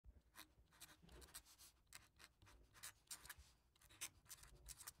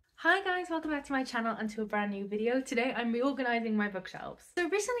Hi guys, welcome back to my channel and to a brand new video. Today I'm reorganizing my bookshelves. So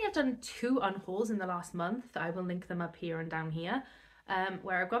recently I've done 2 unhauls in the last month. I will link them up here and down here,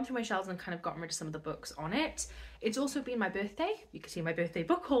 where I've gone through my shelves and kind of gotten rid of some of the books on it. It's also been my birthday. You can see my birthday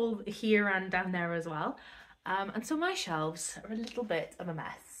book haul here and down there as well. And so my shelves are a little bit of a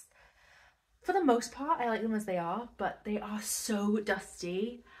mess. For the most part, I like them as they are, but they are so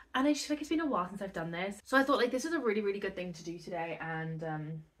dusty. And I just feel like it's been a while since I've done this. So I thought like this was a really good thing to do today.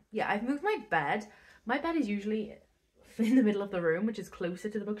 And yeah, I've moved my bed. My bed is usually in the middle of the room, which is closer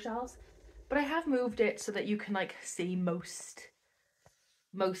to the bookshelves. But I have moved it so that you can like see most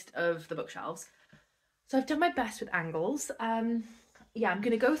of the bookshelves. So I've done my best with angles. Yeah, I'm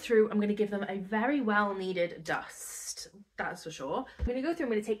going to go through, I'm going to give them a very well needed dust. That's for sure. I'm going to go through,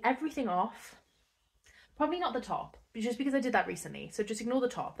 I'm going to take everything off. Probably not the top, just because I did that recently. So just ignore the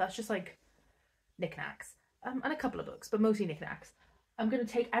top. That's just like knickknacks. And a couple of books, but mostly knickknacks. I'm going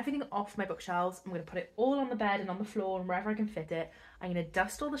to take everything off my bookshelves. I'm going to put it all on the bed and on the floor and wherever I can fit it. I'm going to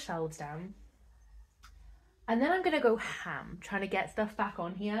dust all the shelves down. And then I'm going to go ham, trying to get stuff back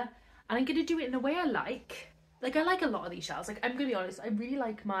on here. And I'm going to do it in a way I like. Like, I like a lot of these shelves. Like, I'm going to be honest, I really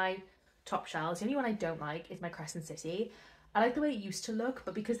like my top shelves. The only one I don't like is my Crescent City. I like the way it used to look,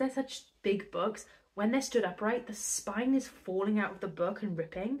 but because they're such big books, when they're stood upright, the spine is falling out of the book and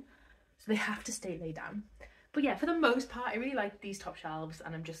ripping. So they have to stay laid down. But yeah, for the most part, I really like these top shelves,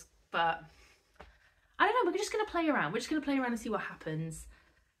 and but I don't know, we're just going to play around. We're just going to play around and see what happens.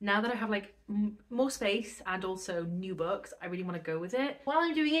 Now that I have like more space and also new books, I really want to go with it. While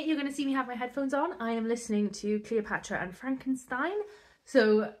I'm doing it, you're going to see me have my headphones on. I am listening to Cleopatra and Frankenstein.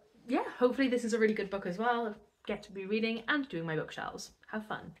 So yeah, hopefully this is a really good book as well. Get to be reading and doing my bookshelves. Have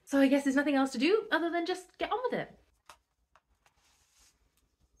fun. So I guess there's nothing else to do other than just get on with it.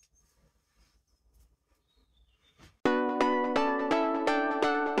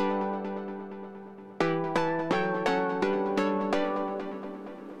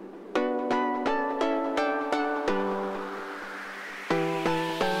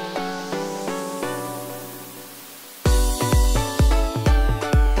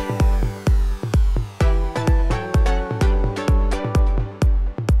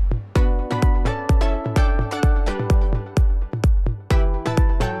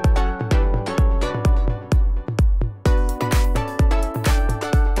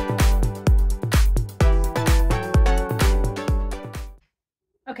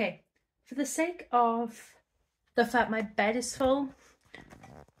 Okay, for the sake of the fact my bed is full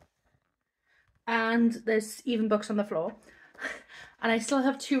and there's even books on the floor and I still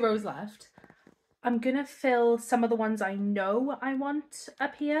have 2 rows left, I'm gonna fill some of the ones I know I want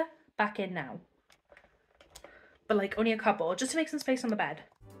up here back in now. But like only a couple, just to make some space on the bed.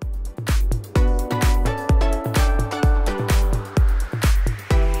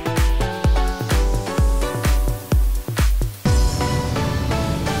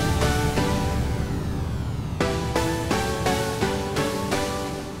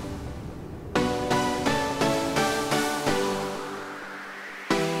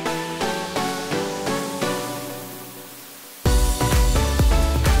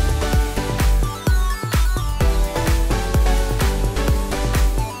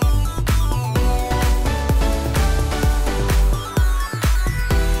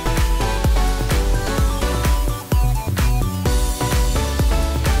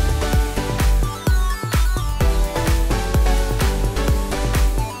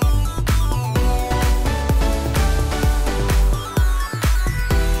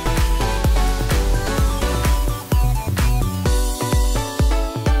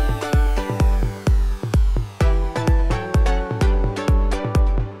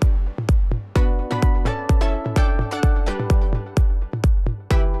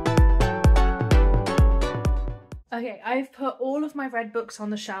 Okay, I've put all of my red books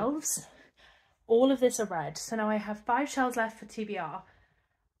on the shelves. All of this are red. So now I have 5 shelves left for TBR.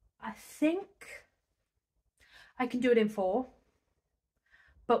 I think I can do it in 4,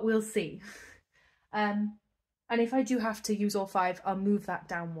 but we'll see. And if I do have to use all 5, I'll move that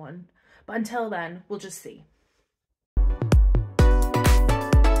down 1. But until then, we'll just see.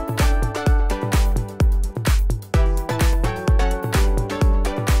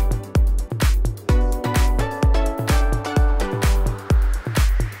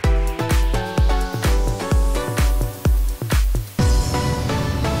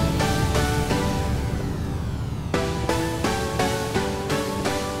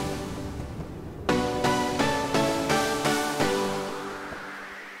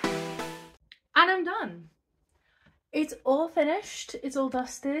 And I'm done. It's all finished. It's all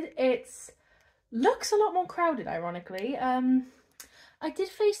dusted. It's looks a lot more crowded, ironically. I did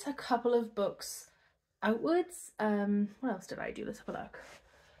face a couple of books outwards. What else did I do? Let's have a look.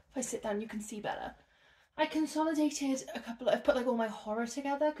 If I sit down you can see better. I consolidated a couple, I've put like all my horror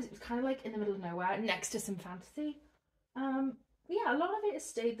together because it was kind of like in the middle of nowhere next to some fantasy. Yeah, a lot of it has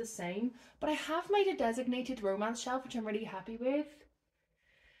stayed the same, but I have made a designated romance shelf, which I'm really happy with.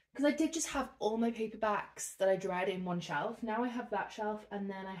 Because I did just have all my paperbacks that I read in one shelf. Now I have that shelf, and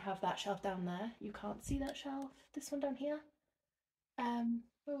then I have that shelf down there. You can't see that shelf. This one down here.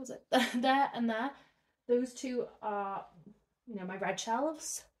 Where was it? There and there. Those two are, you know, my red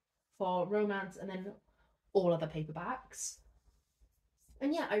shelves for romance, and then all other paperbacks.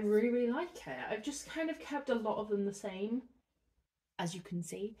 And yeah, I really, really like it. I've just kind of kept a lot of them the same, as you can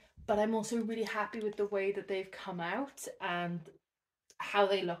see, but I'm also really happy with the way that they've come out and how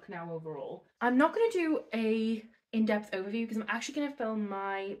they look now overall. I'm not going to do a in-depth overview because I'm actually going to film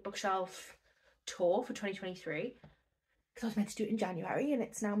my bookshelf tour for 2023 because I was meant to do it in January and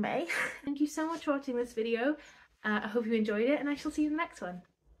it's now May. Thank you so much for watching this video. I hope you enjoyed it and I shall see you in the next one.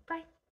 Bye.